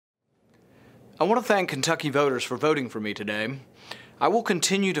I want to thank Kentucky voters for voting for me today. I will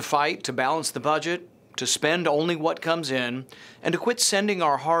continue to fight to balance the budget, to spend only what comes in, and to quit sending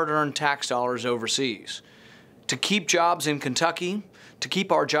our hard-earned tax dollars overseas. To keep jobs in Kentucky, to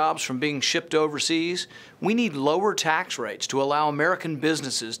keep our jobs from being shipped overseas, we need lower tax rates to allow American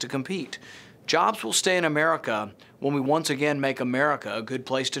businesses to compete. Jobs will stay in America when we once again make America a good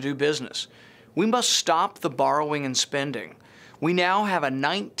place to do business. We must stop the borrowing and spending. We now have a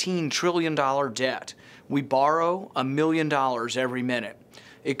 $19 trillion debt. We borrow $1 million every minute.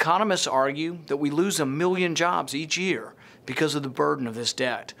 Economists argue that we lose 1 million jobs each year because of the burden of this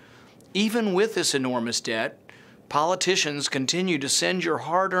debt. Even with this enormous debt, politicians continue to send your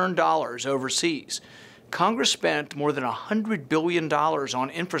hard-earned dollars overseas. Congress spent more than $100 billion on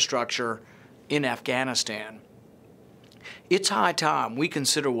infrastructure in Afghanistan. It's high time we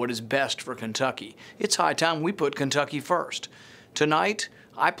consider what is best for Kentucky. It's high time we put Kentucky first. Tonight,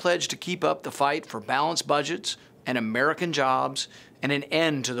 I pledge to keep up the fight for balanced budgets and American jobs and an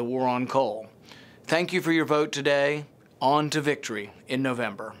end to the war on coal. Thank you for your vote today. On to victory in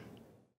November.